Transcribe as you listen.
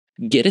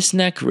Get a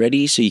snack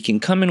ready so you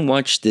can come and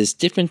watch this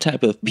different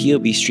type of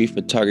POV street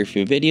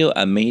photography video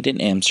I made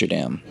in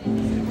Amsterdam.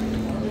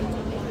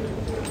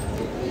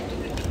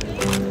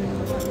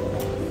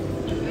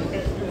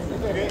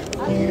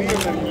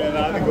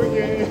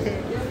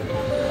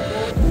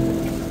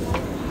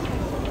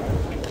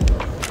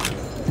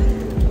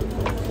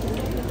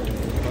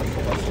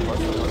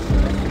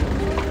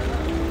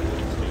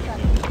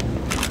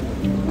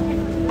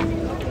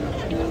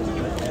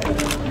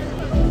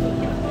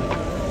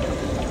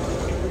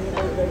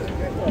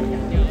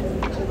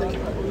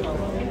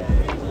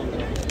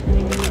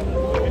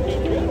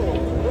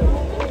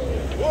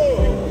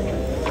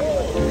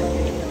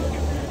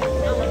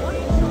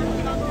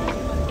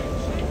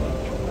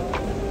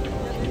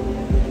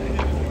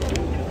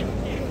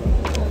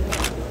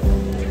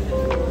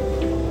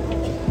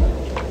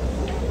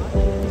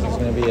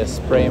 Be a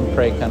spray and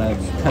pray kind of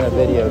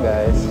video,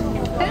 guys.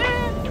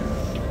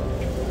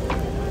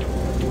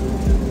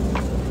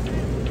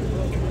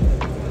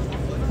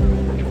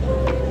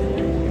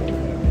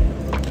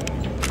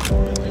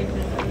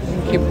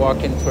 Keep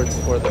walking towards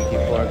where the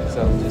people are, because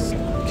I'll just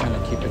kind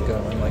of keep it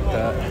going like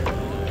that.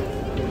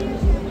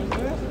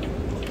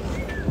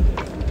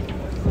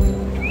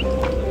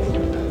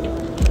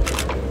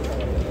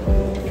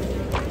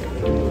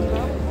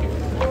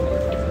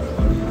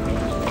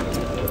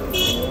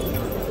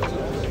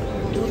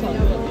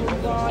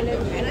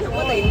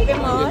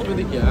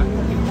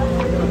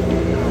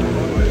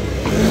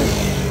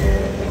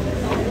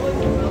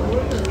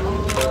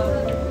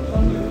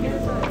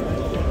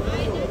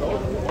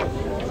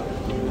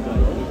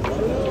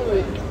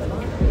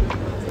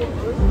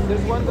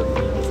 There's one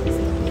that...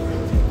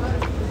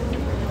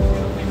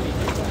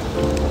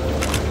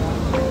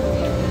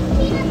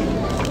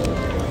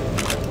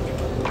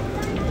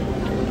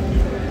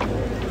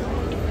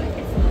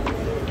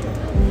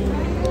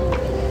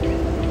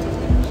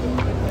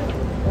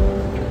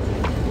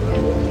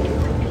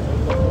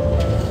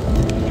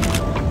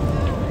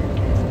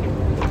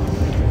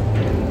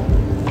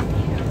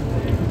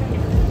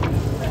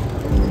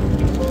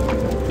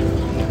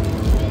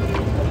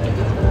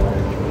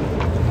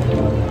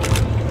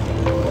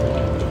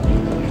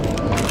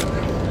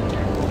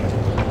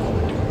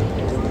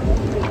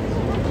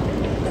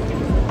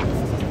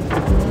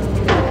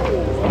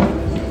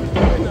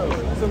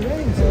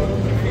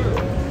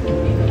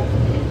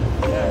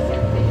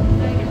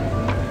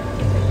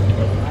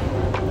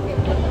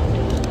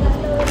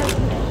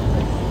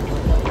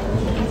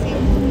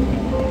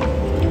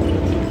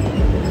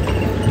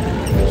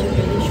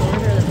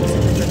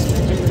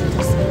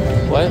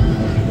 What?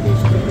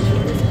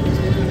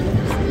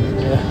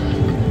 Yeah.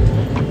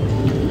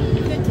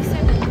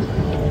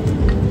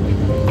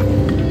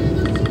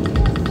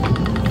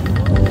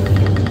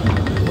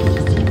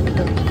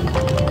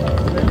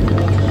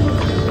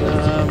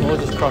 We'll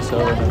just cross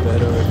over in a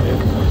bit over here.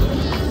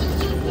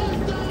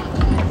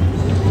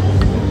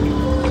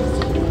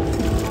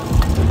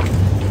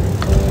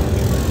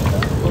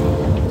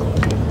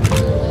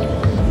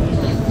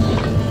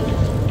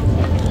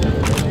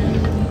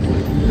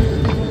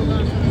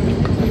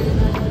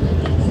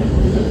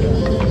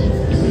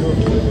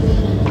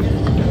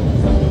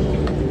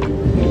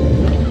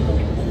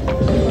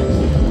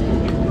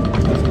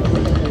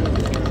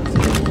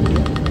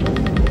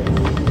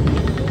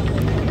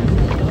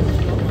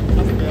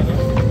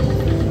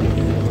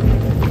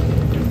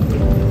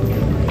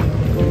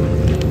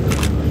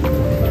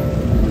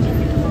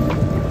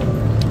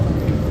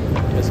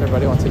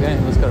 Everybody wants a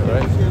game. Let's go,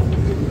 right?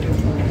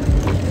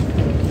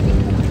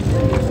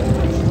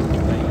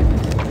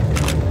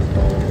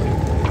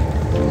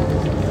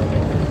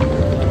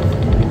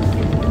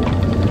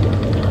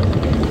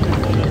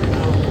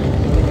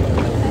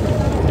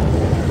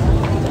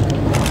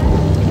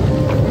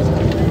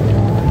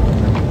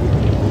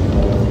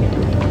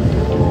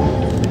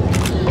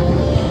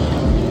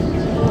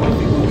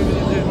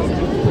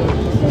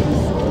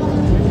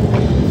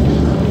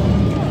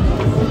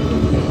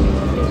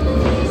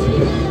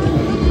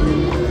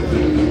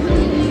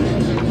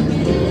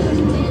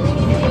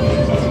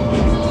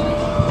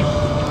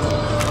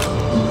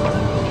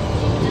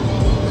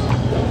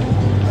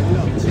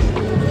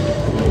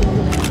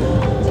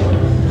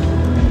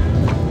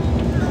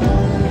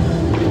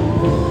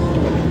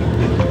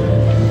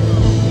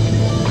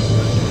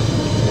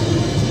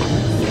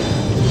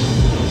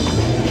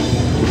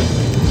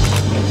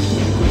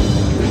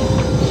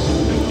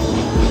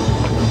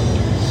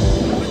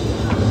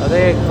 Are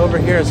they over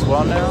here as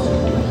well now?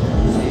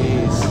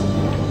 Jeez.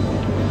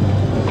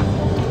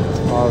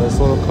 Wow, this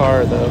little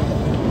car though.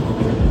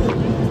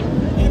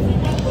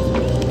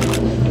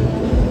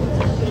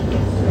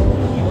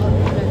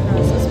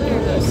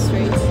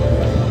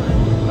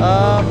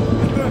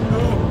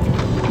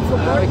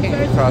 We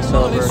can cross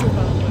over.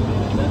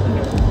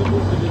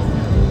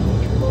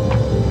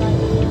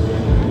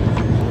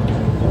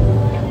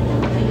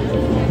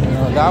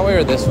 That way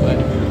or this way?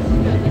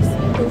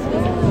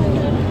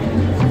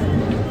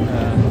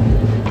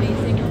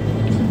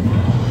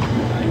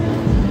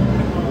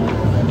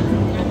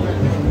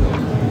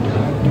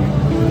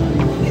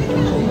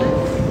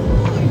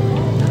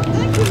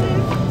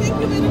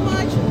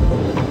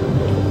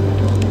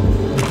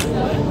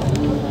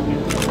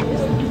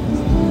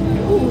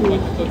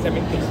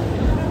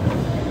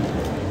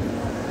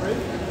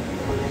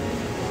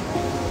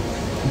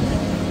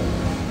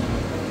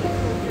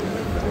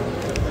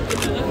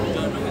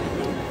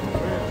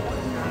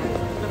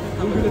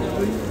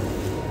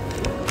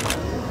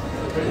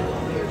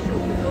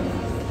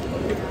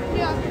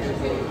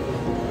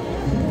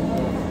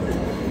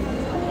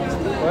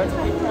 What?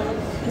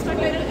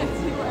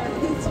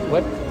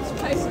 What?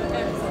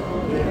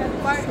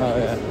 Oh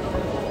yeah.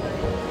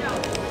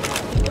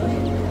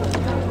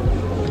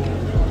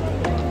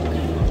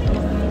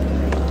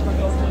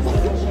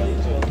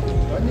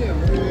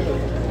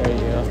 There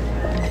you go.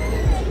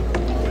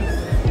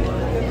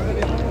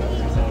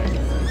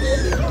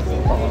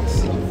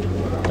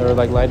 They were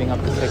like lighting up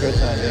the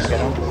tickets and I didn't get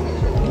them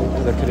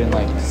because I couldn't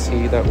like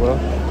see that well.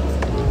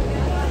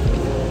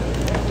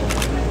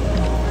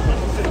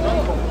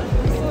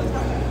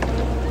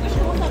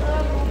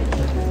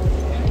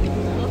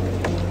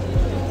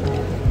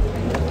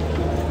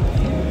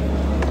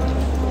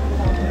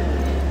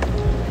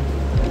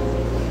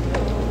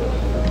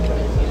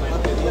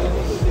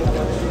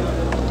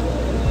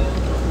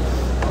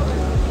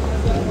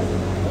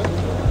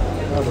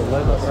 Oh, the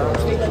lights are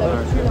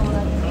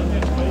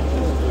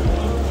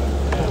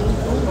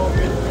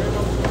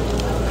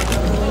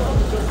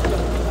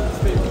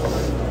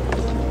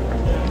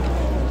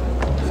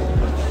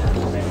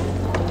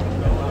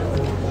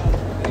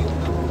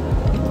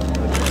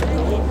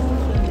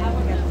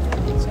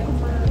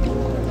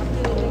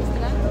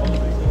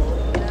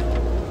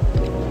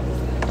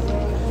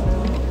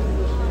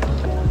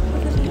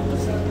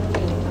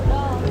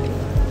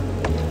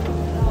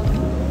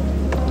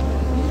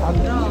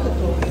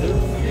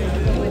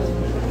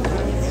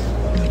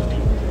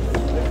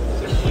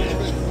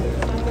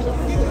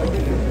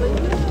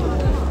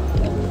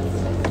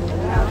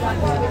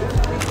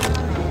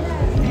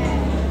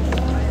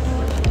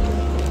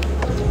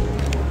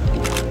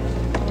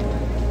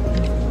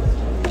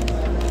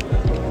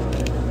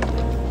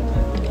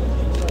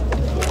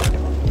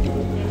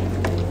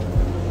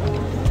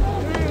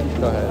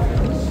Go ahead.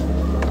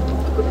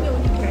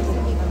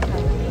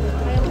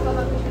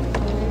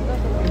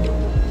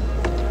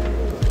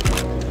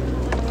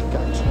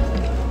 Gotcha.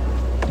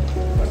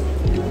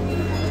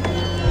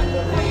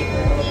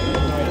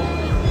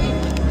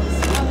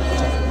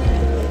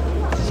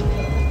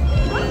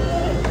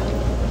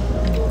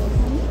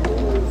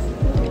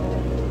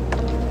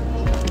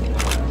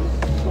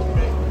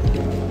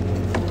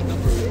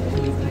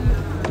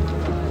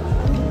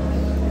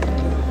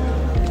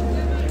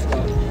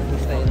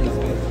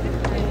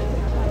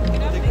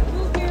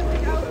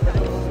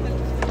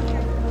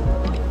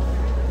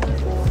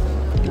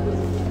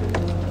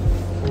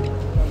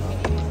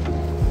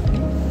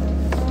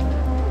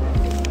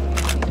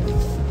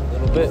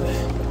 Bit.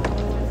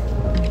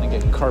 I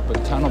get carpal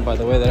tunnel by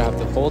the way that I have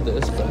to hold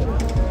this, but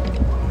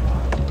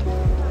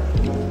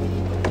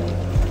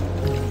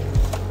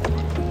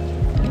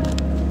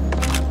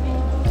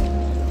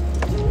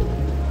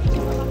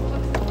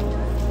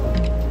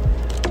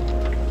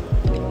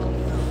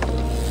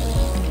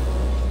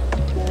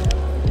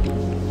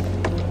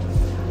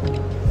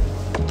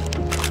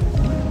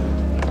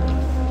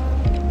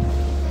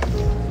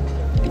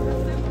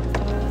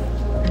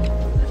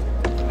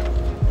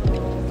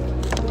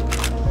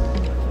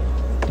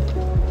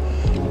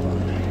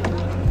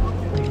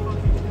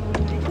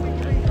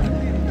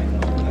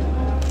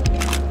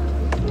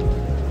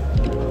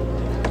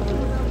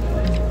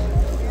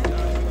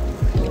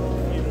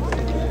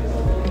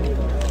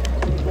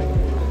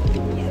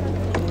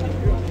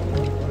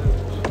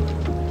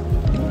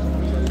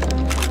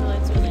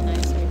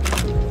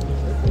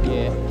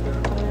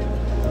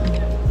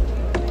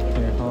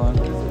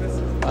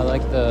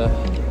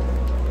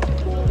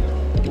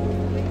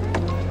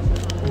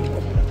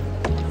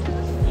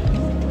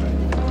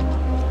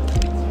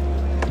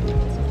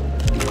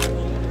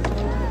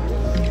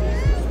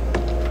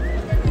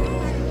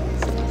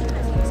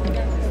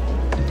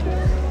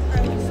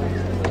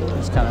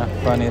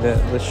funny that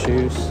the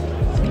shoes.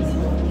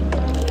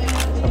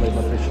 Somebody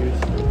left their shoes.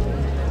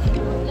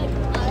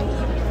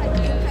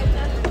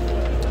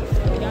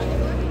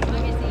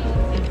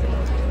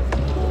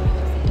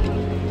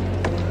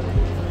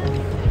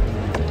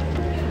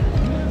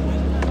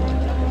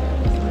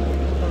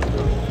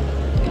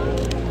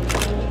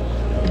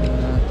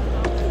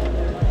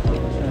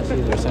 Trying to see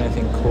if there's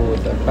anything cool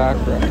with that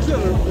background.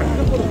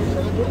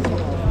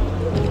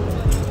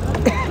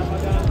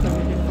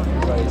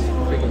 Everybody's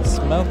freaking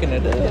smoking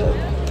it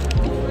up.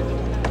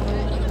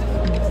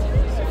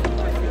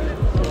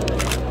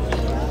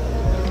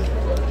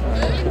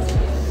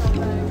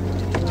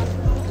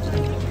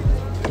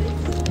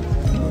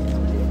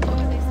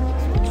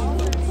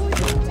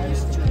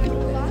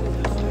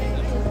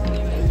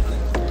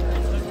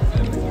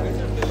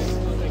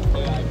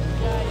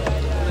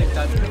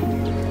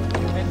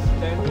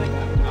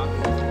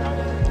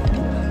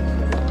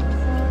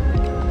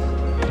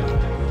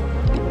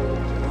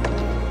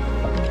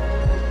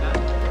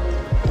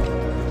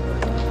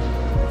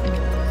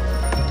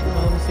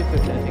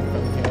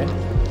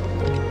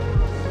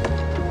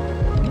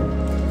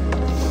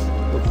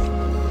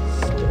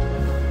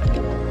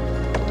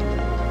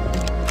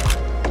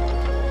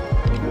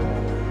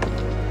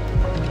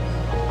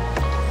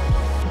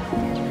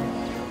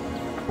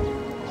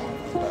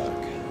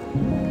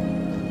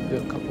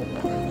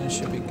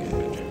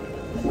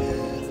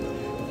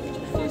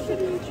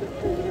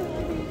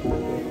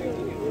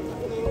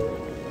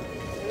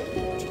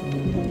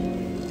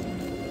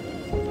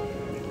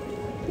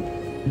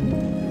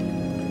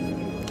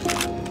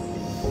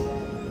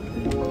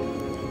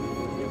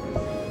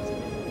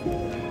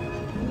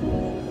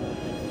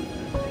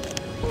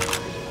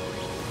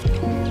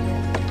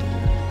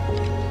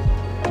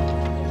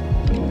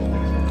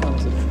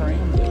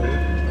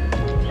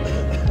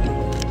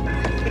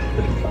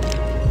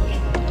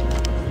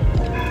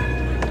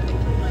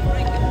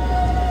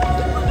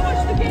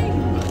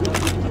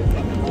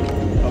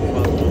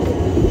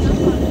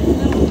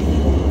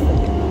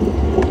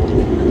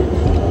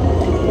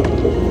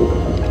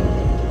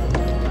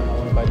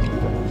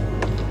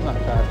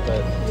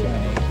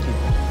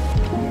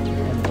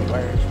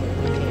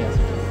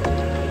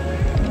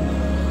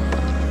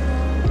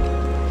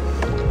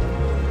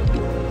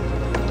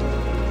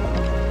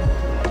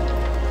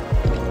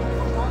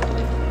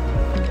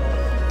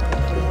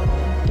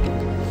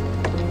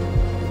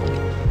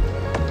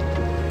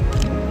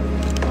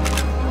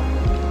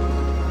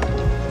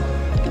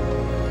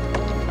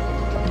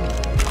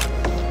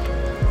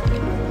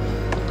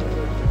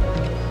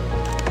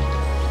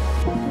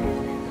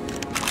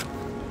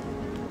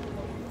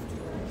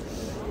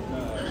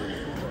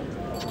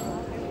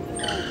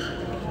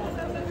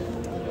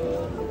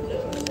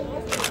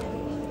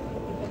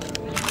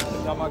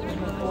 Alrighty.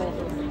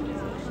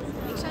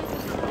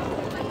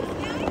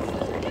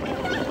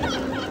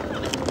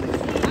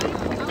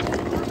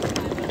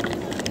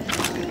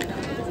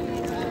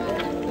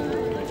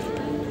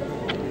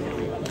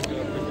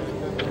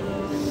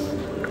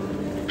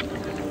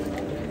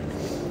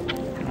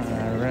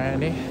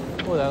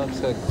 Oh, that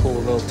looks like a cool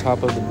little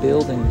top of the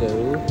building,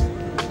 though.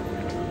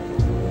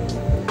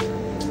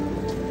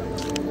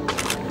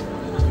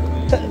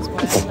 That's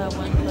why I love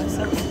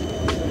OnePlus.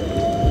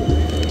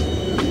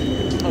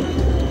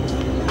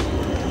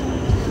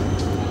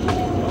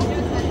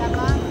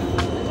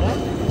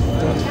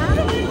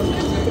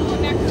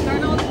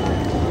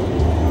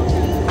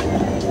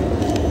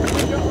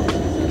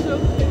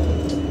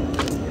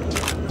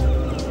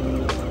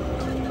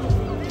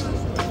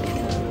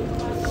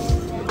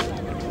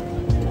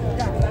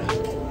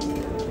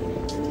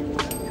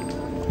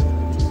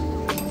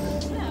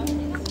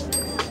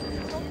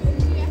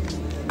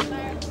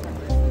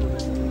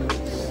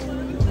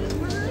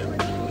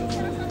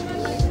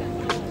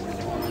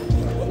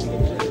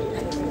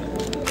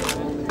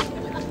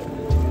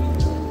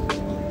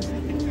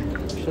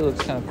 It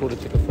looks kind of cool to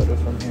take a photo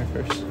from here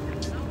first.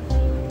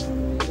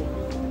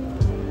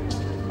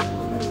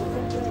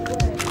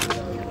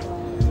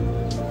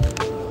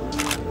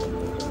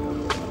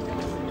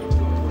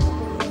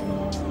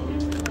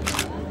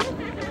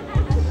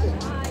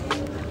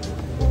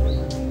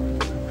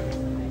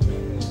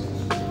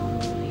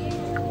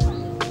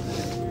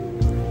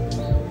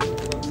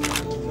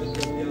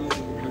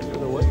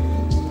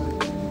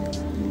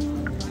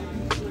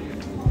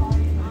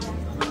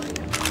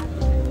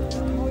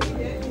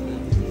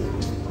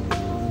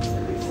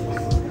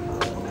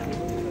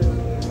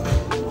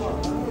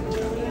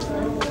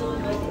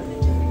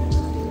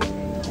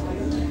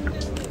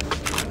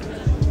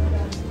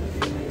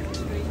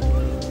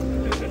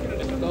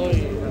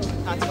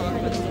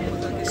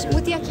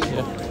 Smoothie aqui.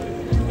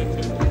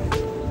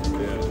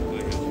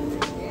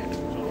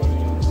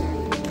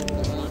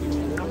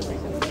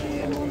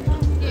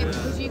 Yeah.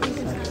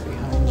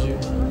 Behind you.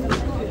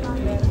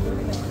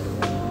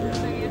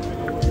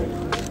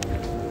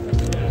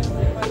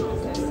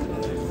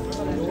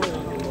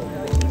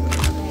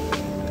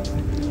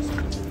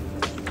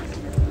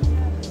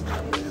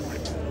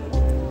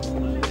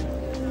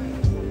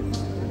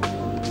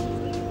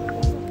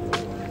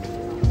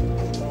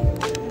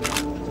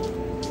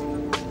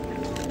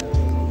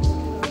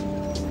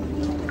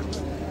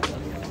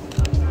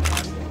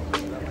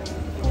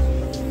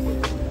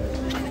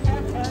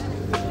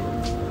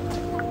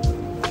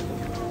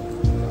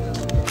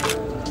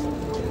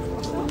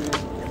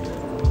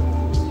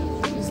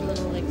 These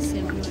little like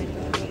samurai.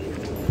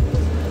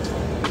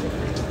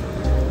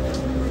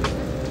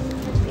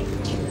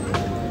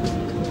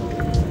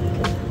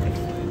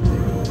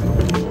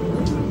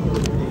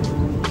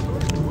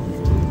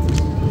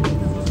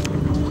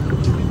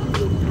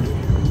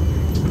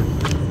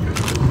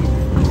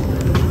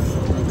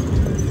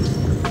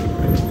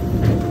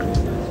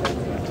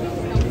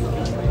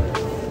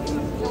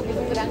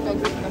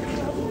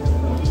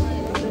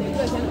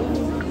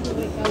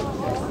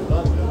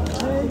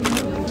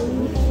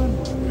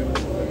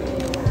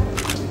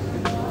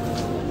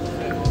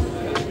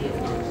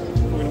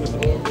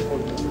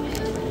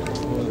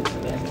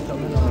 I'm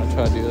gonna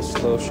try to do a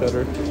slow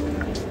shutter.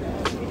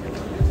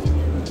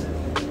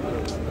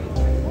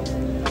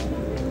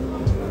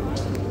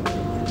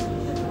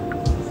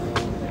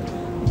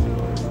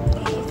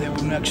 Oh, if they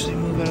would actually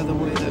move out of the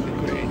way, that'd be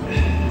great.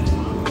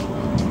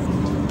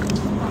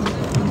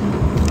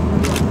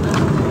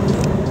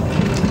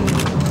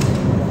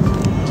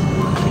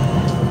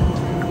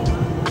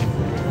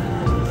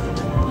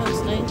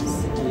 That's nice.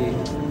 Yeah.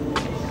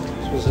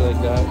 Supposed to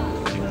like that.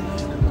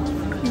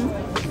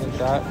 Like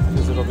that,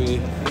 because it'll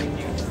be.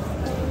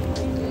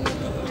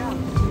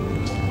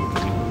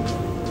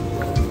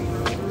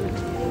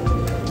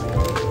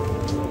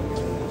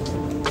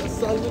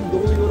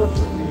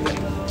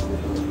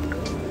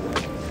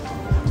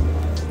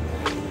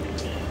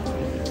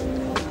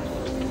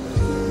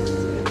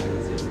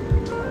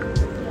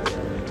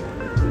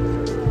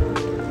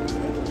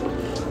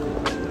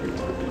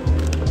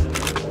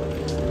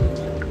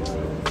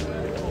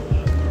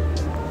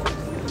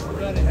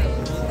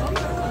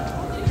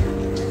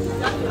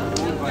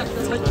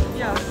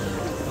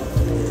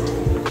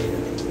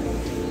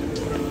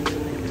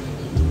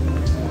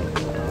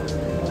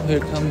 Here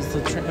comes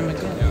the tram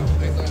again.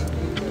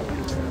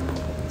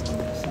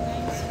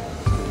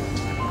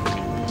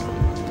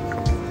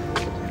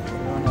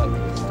 I'm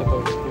gonna step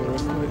over here real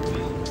quick.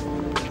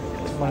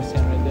 I want to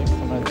stand right there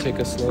 'cause I'm gonna take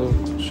a slow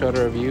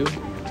shutter of you.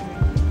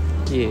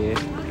 Yeah.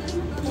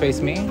 Face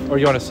me? Or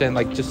you want to stand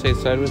like just say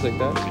sideways like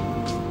that?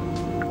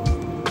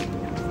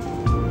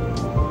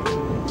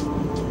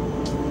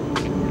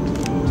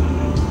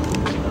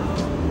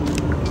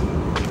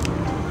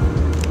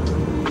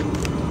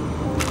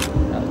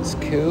 That's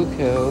cool,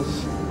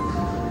 kills.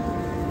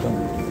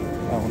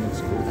 That one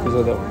is cool because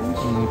of the.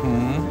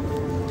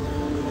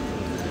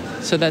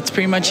 So that's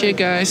pretty much it,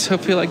 guys.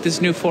 Hope you like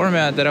this new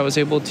format that I was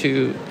able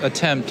to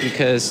attempt,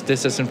 because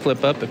this doesn't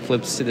flip up, it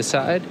flips to the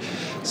side.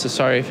 So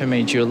sorry if I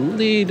made you a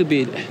little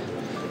bit,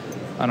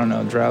 I don't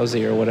know,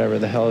 drowsy or whatever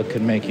the hell it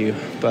could make you,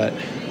 but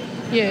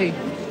yay.